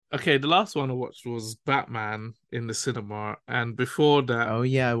Okay, the last one I watched was Batman in the cinema, and before that, Oh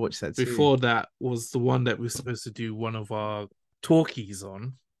yeah, I watched that too. before that was the one that we were supposed to do one of our talkies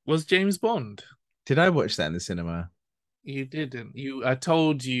on was James Bond. Did I watch that in the cinema? You didn't. I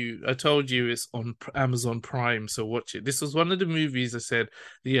told you it's on Amazon Prime, so watch it. This was one of the movies I said,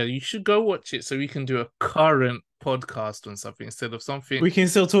 yeah, you should go watch it so we can do a current podcast on something instead of something. We can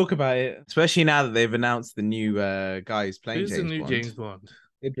still talk about it, especially now that they've announced the new guy who's playing Who's the James new Bond, James Bond?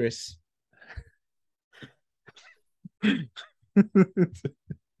 Idris.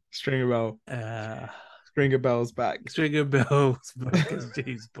 Stringer Bell. Uh Stringer Bell's back. Stringer Bell's back as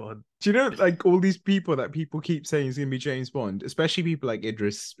James Bond. Do you know, like all these people that people keep saying is gonna be James Bond, especially people like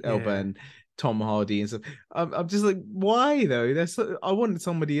Idris Elba Yeah. and Tom Hardy and stuff. I'm just like, why though? I wanted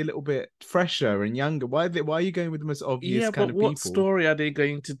somebody a little bit fresher and younger. Why are you going with the most obvious Yeah, kind but of what people? story are they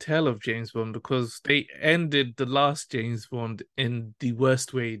going to tell of James Bond? Because they ended the last James Bond in the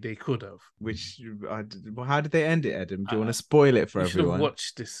worst way they could have. Which well, how did they end it, Adam? Do you want Uh, to spoil it for you should have everyone?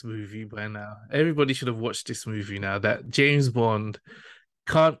 watched this movie by now. Everybody should have watched this movie now that James Bond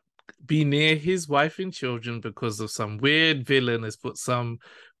can't be near his wife and children because of some weird villain has put some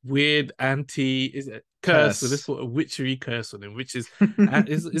weird anti is it curse, so let's Curse. put a witchery curse on him, which is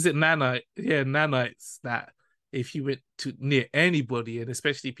it nanite, yeah, nanites, that if he went to near anybody, and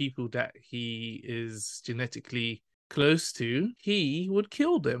especially people that he is genetically close to, he would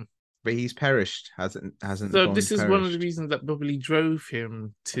kill them. But he's perished, hasn't So this Bond is one of the perished? reasons that probably drove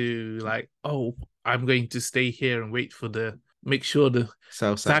him to, like, oh, I'm going to stay here and wait for the make sure the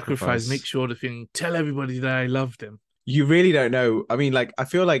sacrifice, make Self-sacrifice. sure the thing, tell everybody that I love them. You really don't know. I mean, like I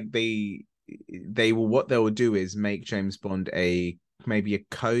feel like they will what they will do is make James Bond a maybe a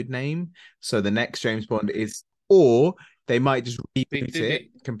code name. So the next James Bond is, or they might just They reboot did it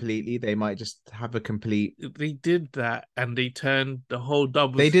it. completely. They might just have a complete. They did that, and they turned the whole They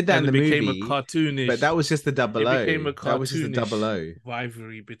doubles, did that in and it the became a movie, but cartoonish. that was just the It double became O. a That was just the double cartoonish O.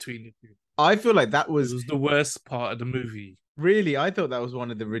 rivalry between the two. I feel like that It was was the worst part of the movie. really. I thought that was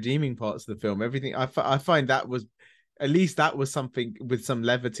one of the redeeming parts of the film. Everything I find that was at least that was something with some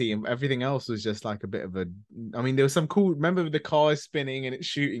levity, and everything else was just like a bit of a. I mean, there was some cool. Remember the car spinning and it's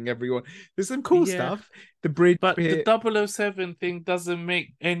shooting everyone. There's some cool Yeah, stuff. The bridge but the bit. 007 thing doesn't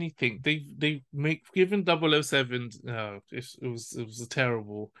make anything. They make given 007, it was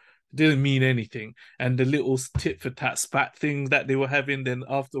terrible. It didn't mean anything. And the little tit for tat spat thing that they were having then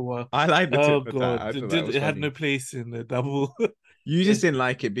afterward. I like the Oh tip for that. god, I thought that was it had no funny. place in the double. You just It, didn't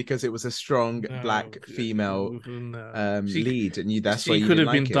like it because it was a strong no, black female no. lead, and you that's why She you could didn't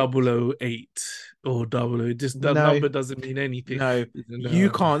have been like it. 008 or 00. Just the No, number doesn't mean anything. no, you No.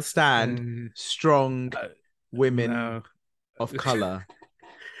 can't stand Uh, strong women no. of color.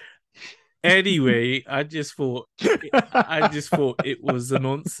 Anyway, I just thought it was a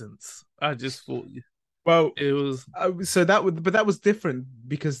nonsense. I just thought Well, it was. so that would, but that was different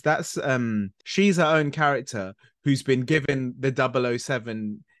because that's she's her own character who's been given the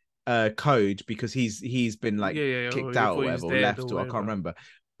 007 code because he's been like Yeah, yeah, yeah. Oh, kicked I out or thought he was whatever or dead or left or I can't whatever. remember.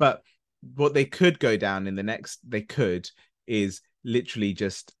 But what they could go down in the next they could is literally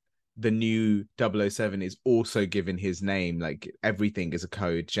just the new 007 is also given his name, like everything is a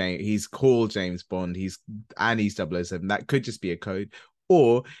code. He's called James Bond, he's 007. That could just be a code,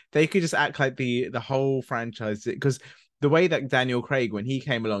 or they could just act like the whole franchise, because the way that Daniel Craig, when he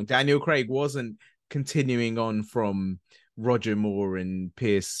came along, Daniel Craig wasn't continuing on from Roger Moore and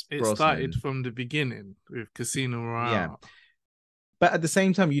Pierce It started Brosnan. from the beginning with Casino Yeah, Royale. but at the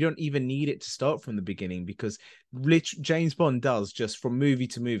same time, you don't even need it to start from the beginning because James Bond does just from movie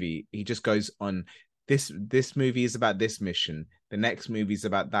to movie. He just goes on this movie is about this mission, the next movie is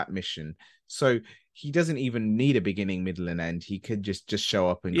about that mission. So he doesn't even need a beginning, middle, and end. He could just show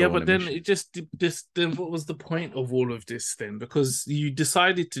up and Yeah, go on a but then mission. it just then what was the point of all of this then? Because you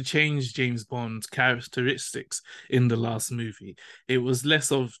decided to change James Bond's characteristics in the last movie. It was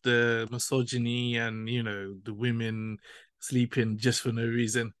less of the misogyny and the women sleeping just for no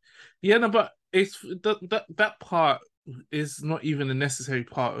reason. Yeah, no, but it's that part is not even a necessary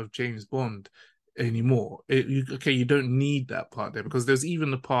part of James Bond anymore. Okay, you don't need that part there because there's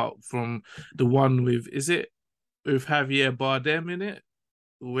even the part from the one with, is it with Javier Bardem in it,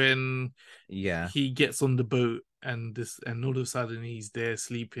 when Yeah. he gets on the boat and all of a sudden he's there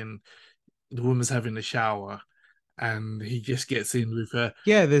sleeping, the woman's having a shower, and he just gets in with her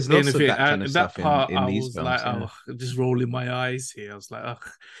Yeah, there's in lots a of thing. that kind of That stuff part in I these was like, films, yeah. oh, just rolling my eyes here. I was like, oh,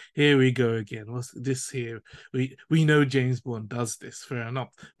 here we go again. What's this here? We know James Bond does this, fair enough.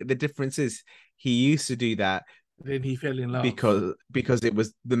 The difference is he used to do that Then he fell in love. because it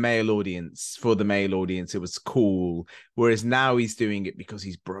was the male audience. For the male audience, it was cool. Whereas now he's doing it because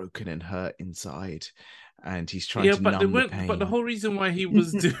he's broken and hurt inside, and he's trying Yeah, to but they numb the weren't. But the pain. whole reason why he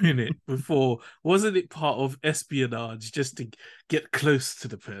was doing it before wasn't it part of espionage, just to get close to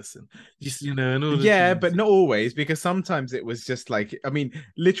the person, just and all the Yeah, things. but not always, because sometimes it was just like, I mean,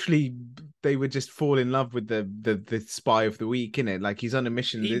 literally they would just fall in love with the spy of the week, innit? Like he's on a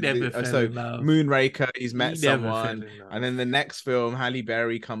mission. He never fell So in love. Moonraker, he's He met never fell someone, in and love. then the next film, Halle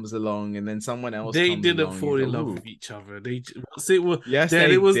Berry comes along, and then someone else They comes didn't along. He's fall like, in love ooh, with each other. They once it was yes, then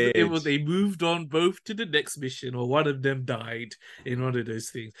they it did. was they moved on both to the next mission, or one of them died in one of those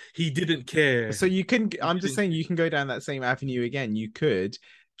things. He didn't care. So you can, He I'm just didn't saying, care. you can go down that same avenue again. You could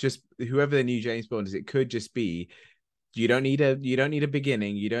just, whoever the new James Bond is, it could just be, you don't need a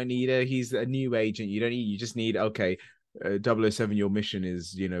beginning, you don't need a he's a new agent, you just need, okay, 007, your mission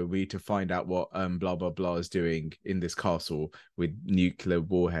is, we need to find out what blah blah blah is doing in this castle with nuclear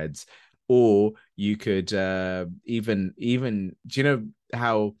warheads. Or you could even do you know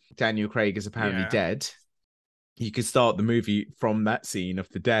how Daniel Craig is apparently Yeah. dead? You could start the movie from that scene of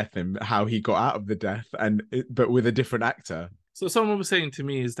the death and how he got out of the death, but with a different actor. So someone was saying to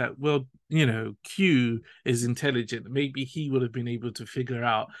me is that, well, Q is intelligent. Maybe he would have been able to figure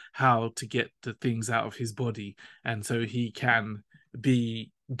out how to get the things out of his body, and so he can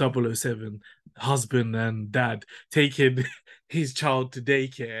be 007 husband and dad, taking his child to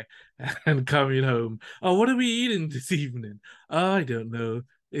daycare and coming home. Oh, what are we eating this evening? Oh, I don't know.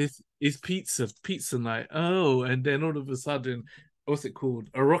 It's pizza night. Oh, and then all of a sudden, what's it called?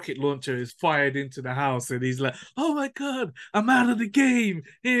 A rocket launcher is fired into the house, and he's like, "Oh my god, I'm out of the game!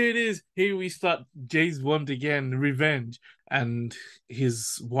 Here it is. Here we start James Bond again, revenge." And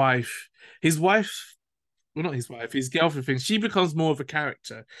his wife, well, not his wife, his girlfriend thing. She becomes more of a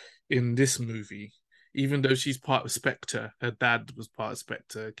character in this movie, even though she's part of Spectre. Her dad was part of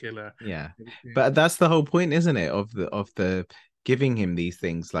Spectre, killer. Yeah, Everything. but that's the whole point, isn't it? Of the giving him these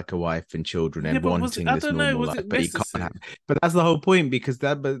things like a wife and children Yeah, and but was it? wanting I this don't know. normal Was life, it but he can't have. necessary? But that's the whole point, because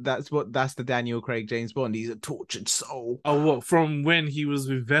that's the Daniel Craig James Bond. He's a tortured soul. Oh, what from when he was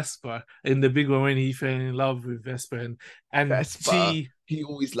with Vesper in the big one when he fell in love with Vesper and Vesper. she He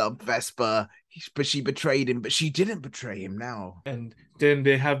always loved Vesper, but she betrayed him. But she didn't betray him now. and then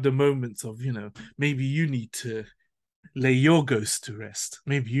they have the moments of maybe you need to lay your ghost to rest.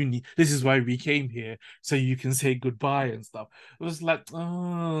 Maybe you need. This is why we came here, so you can say goodbye and stuff. It was like,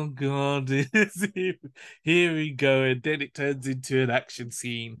 oh god, here we go, and then it turns into an action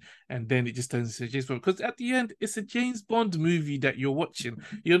scene, and then it just turns into a James Bond. Because at the end, it's a James Bond movie that you're watching.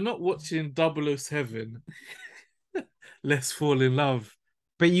 You're not watching 007. Let's fall in love.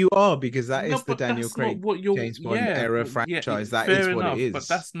 But you are, because that No, is the but Daniel that's not Craig what you're. James Bond Yeah, era well, yeah. franchise. That is Fair what it enough, but is.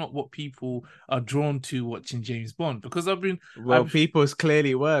 that's not what people are drawn to watching James Bond. Because Well, I've. people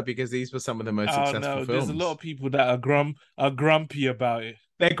clearly were, because these were some of the most Oh successful no, there's a lot films. of people that are grumpy about it.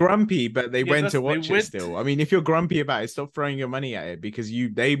 They're grumpy, but they Yeah, went that's to they watch it went. still. I mean, if you're grumpy about it, stop throwing your money at it, because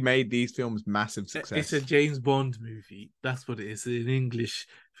they made these films massive It's a success. James Bond movie. That's what it is. An English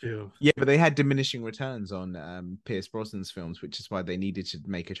film. Yeah, but they had diminishing returns on Pierce Brosnan's films, which is why they needed to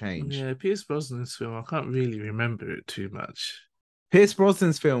make a change. Yeah, Pierce Brosnan's film. I can't really remember it too much. Pierce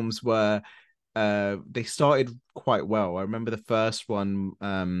Brosnan's films were they started quite well. I remember the first one,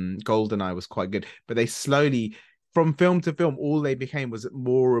 Goldeneye, was quite good, but they slowly, from film to film, all they became was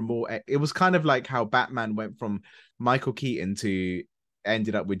more and more. It was kind of like how Batman went from Michael Keaton to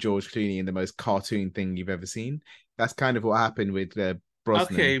ended up with George Clooney in the most cartoon thing you've ever seen. That's kind of what happened with Okay,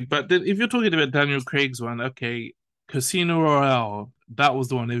 Brosnan. but then if you're talking about Daniel Craig's one, okay, Casino Royale, that was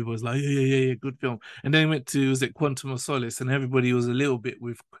the one everybody was like, yeah, good film. And then went to, was it Quantum of Solace, and everybody was a little bit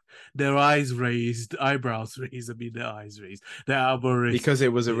with their eyes raised, eyebrows raised, I mean their eyes raised, their elbow raised. Because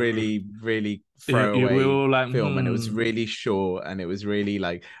it was a They were, really, really we were throwaway all like, film, and it was really short, and it was really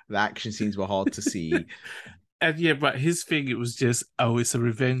like the action scenes were hard to see. And yeah, but his thing, it was just, oh, it's a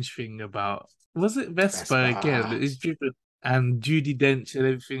revenge thing about, was it Vesper again? Vespa. It's driven and Judy Dench and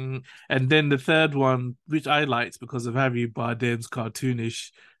everything. And then the third one, which I liked because of Harry Bardem's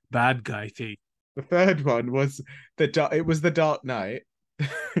cartoonish bad guy thing. The third one was it was the Dark Knight.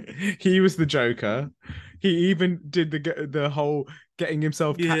 He was the Joker. He even did the whole getting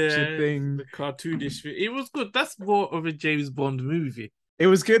himself captured Yeah, thing. the cartoonish thing. It was good. That's more of a James Bond movie. It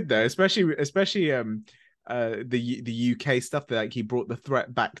was good though, especially the UK stuff, that like he brought the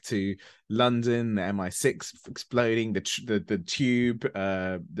threat back to London, the MI6 exploding, the tube,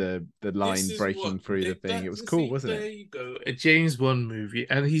 the This line is breaking what through the thing. It that was you cool, see. wasn't it? There you go, a James Bond movie,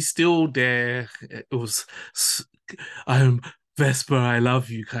 and he's still there. It was, I'm Vesper, I love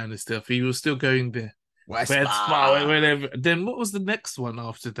you kind of stuff. He was still going there. Vespa, whatever. Then what was the next one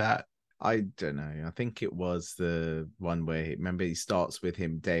after that? I don't know. I think it was the one where remember he starts with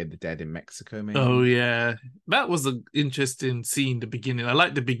him Day of the Dead in Mexico, maybe. Oh yeah, that was an interesting scene. The beginning, I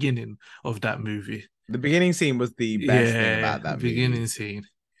like the beginning of that movie. The beginning scene was the best thing about that beginning movie. scene.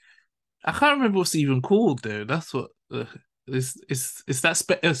 I can't remember what's even called though. That's what it's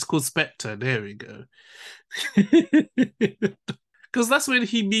that it's called Spectre. There we go. Because that's when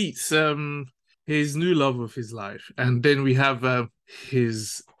he meets his new love of his life, and then we have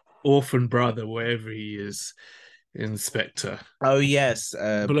his orphan brother, wherever he is, in Spectre. Oh yes,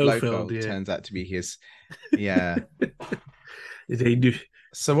 Blofeld turns out to be his. Yeah, they do.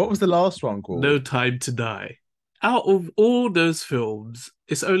 So what was the last one called? No Time to Die. Out of all those films,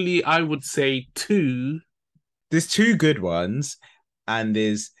 it's only, I would say, two. There's two good ones, and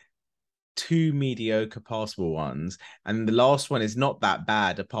there's two mediocre, passable ones, and the last one is not that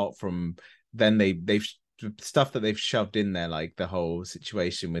bad. Apart from then they've stuff that they've shoved in there, like the whole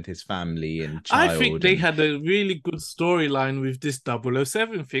situation with his family and child. I think they had a really good storyline with this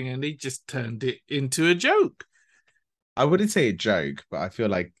 007 thing, and they just turned it into a joke. I wouldn't say a joke, but I feel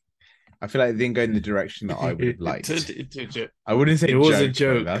like it didn't go in the direction that I would have liked. I wouldn't say it was a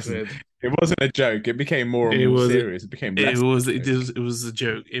joke. It wasn't a joke. It became more and more serious. It became less. It was a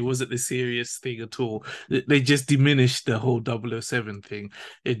joke. It wasn't the serious thing at all. They just diminished the whole 007 thing.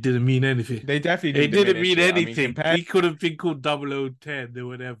 It didn't mean anything. They definitely didn't mean anything. I mean, he could have been called 0010 or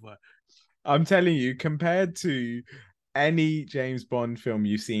whatever. I'm telling you, compared to any James Bond film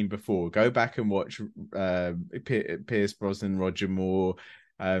you've seen before, go back and watch Pierce Brosnan, Roger Moore.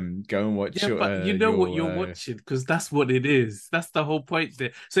 Go and watch. But you know what you're watching, because that's what it is. That's the whole point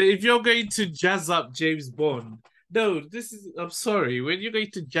there. So if you're going to jazz up James Bond, no, I'm sorry. When you're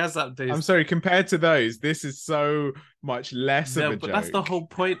going to jazz up this, I'm sorry. Compared to those, this is so much less of a joke. That's the whole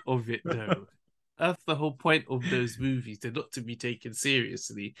point of it, though. That's the whole point of those movies. They're not to be taken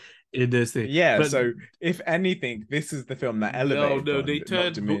seriously in those things. Yeah, but, so if anything, this is the film that elevated. No,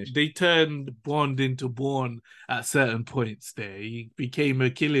 they turned Bond into Bourne at certain points there. He became a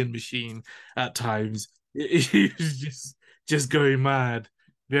killing machine at times. He was just going mad,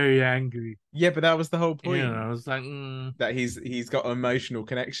 very angry. Yeah, but that was the whole point. I was like, that he's got an emotional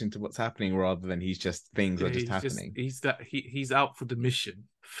connection to what's happening rather than he's just things are just happening. He's out for the mission.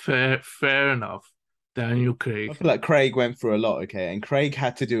 Fair enough. Daniel Craig. I feel like Craig went through a lot, okay, and Craig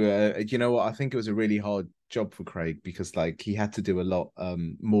had to do you know what? I think it was a really hard job for Craig because like he had to do a lot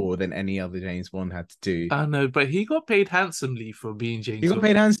more than any other James Bond had to do. I know, but he got paid handsomely for being James. He got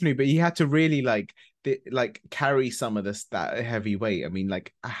paid handsomely, but he had to really like carry some of that heavy weight. I mean,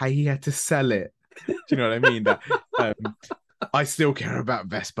 like how he had to sell it. Do you know what I mean? That I still care about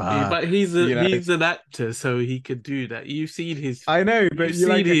Vespa. Yeah, but he's an actor, so he could do that. You've seen his. I know, but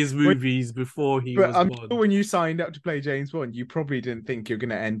you've seen his movies before he was. I'm Bond. sure when you signed up to play James Bond, you probably didn't think you're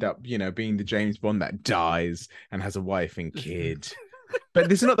going to end up, being the James Bond that dies and has a wife and kid. But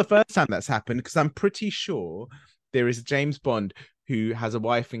this is not the first time that's happened, because I'm pretty sure there is a James Bond who has a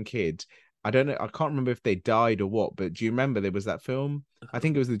wife and kid. I don't know. I can't remember if they died or what, but do you remember there was that film? I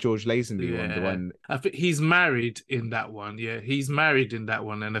think it was the George Lazenby one. The one. I think he's married in that one. Yeah, he's married in that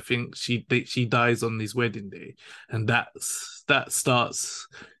one, and I think she dies on his wedding day, and that starts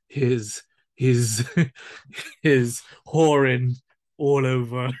his his whoring all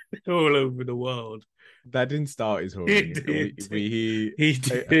over the world. That didn't start his whoring. He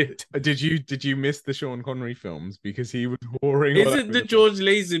did. Did you miss the Sean Connery films because he was whoring? Isn't the George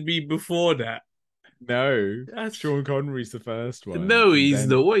Lazenby before that? No, Sean Connery's the first one. No, he's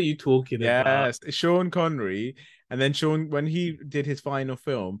not. What are you talking about? Yes, Sean Connery, and then when he did his final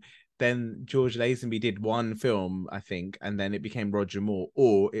film, then George Lazenby did one film, I think, and then it became Roger Moore,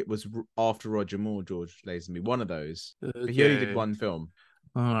 or it was after Roger Moore, George Lazenby, one of those. Okay. But he only did one film.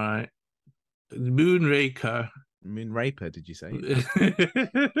 All right. Moonraker. Moonraper, did you say?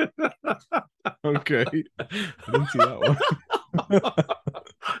 Okay. I didn't see that one.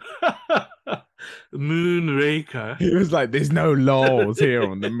 Moonraker. He was like, there's no laws here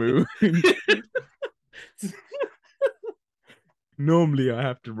on the moon. Normally I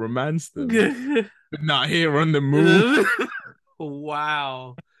have to romance them, but not here on the moon.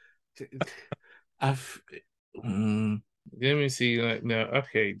 Wow. Let me see. Like, no,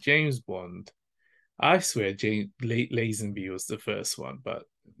 okay, James Bond. I swear Lazenby was the first one, but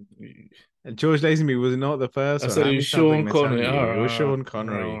George Lazenby was not the first one. So it was Sean Connery. It was Sean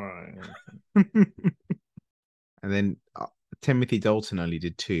Connery. All right. And then Timothy Dalton only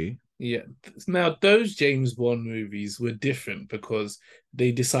did two. Yeah. Now, those James Bond movies were different because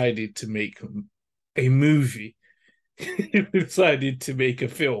they decided to make a movie. They decided to make a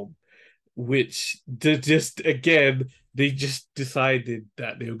film which they just decided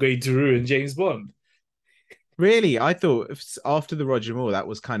that they were going to ruin James Bond. Really, I thought after the Roger Moore, that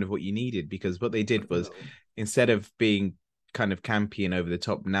was kind of what you needed because what they did was No. instead of being kind of campy and over the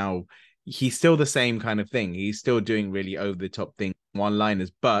top, now he's still the same kind of thing. He's still doing really over the top thing, one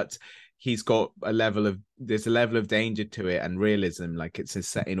liners, but he's got there's a level of danger to it and realism, like it's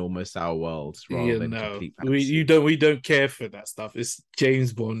set in almost our worlds rather Yeah, than no, complete fantasy. we don't care for that stuff. It's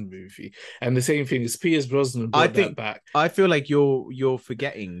James Bond movie, and the same thing is Pierce Brosnan I brought that think back. I feel like you're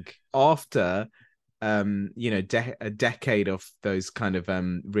forgetting after a decade of those kind of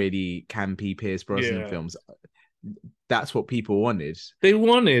really campy Pierce Brosnan Yeah, films. That's what people wanted. they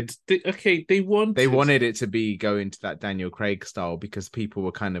They wanted. wanted it to be go into that Daniel Craig style because people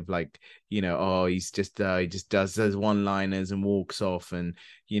were kind of like, oh, he just does those one liners and walks off, and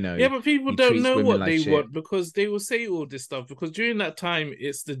Yeah, but people he don't treats know women what like they shit. want because they will say all this stuff. Because during that time,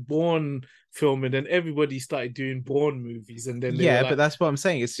 it's the Bourne film, and then everybody started doing Bourne movies, and then they were Yeah, but like, that's what I'm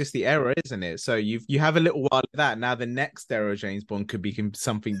saying. It's just the era, isn't it? So you have a little while of that. Now the next era of James Bond could be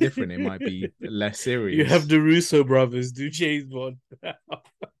something different. It might be less you have serious. the Russo brothers do James Bond.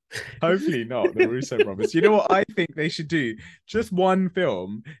 Hopefully not the Russo brothers. You know what I think they should do? Just one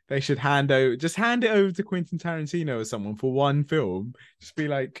film. They should hand it over to Quentin Tarantino or someone for one film. Just be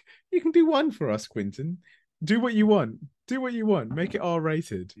like, you can do one for us, Quentin. Do what you want. Do what you want. Make it R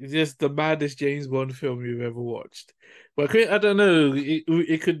rated. It's just the maddest James Bond film you've ever watched. But I don't know.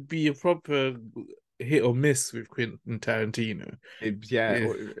 It could be a proper hit or miss with Quentin Tarantino. Yeah,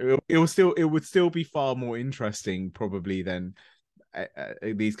 Yeah, it would still be far more interesting probably than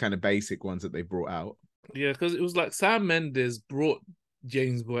these kind of basic ones that they brought out. yeah, because it was like Sam Mendes brought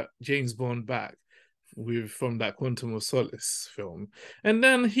James Bond back with from that Quantum of Solace film, and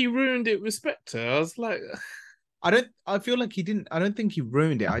then he ruined it with Spectre. I was like, I feel like he didn't. I don't think he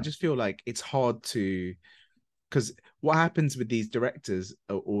ruined it. I just feel like it's hard to because what happens with these directors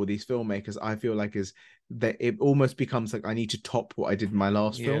or these filmmakers, I feel like is that it almost becomes like I need to top what I did in my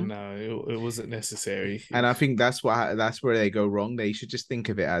last yeah, film. no, it wasn't necessary. And I think that's where they go wrong. They should just think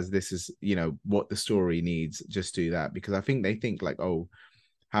of it as this is, what the story needs. Just do that because I think they think like, oh,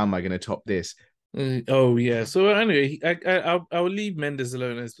 how am I going to top this? Oh yeah. So anyway, I'll leave Mendes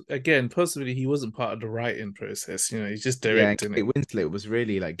alone. As again, possibly he wasn't part of the writing process. He's just Yeah, and directing Kate it. Winslet was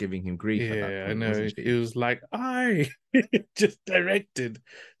really like giving him grief at that Yeah, I point, know. wasn't He she? was like, I just directed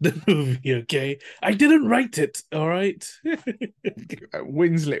the movie. Okay, I didn't write it. All right.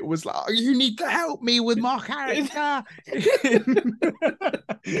 Winslet was like, oh, "You need to help me with my character.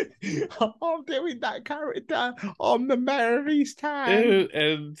 I'm doing that character. I'm the mayor of East Town."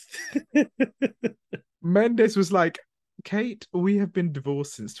 And Mendes was like, "Kate, we have been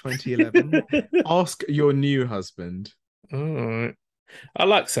divorced since 2011. Ask your new husband." all right. I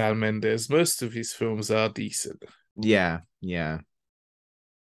like Sam Mendes. Most of his films are decent. Yeah, yeah.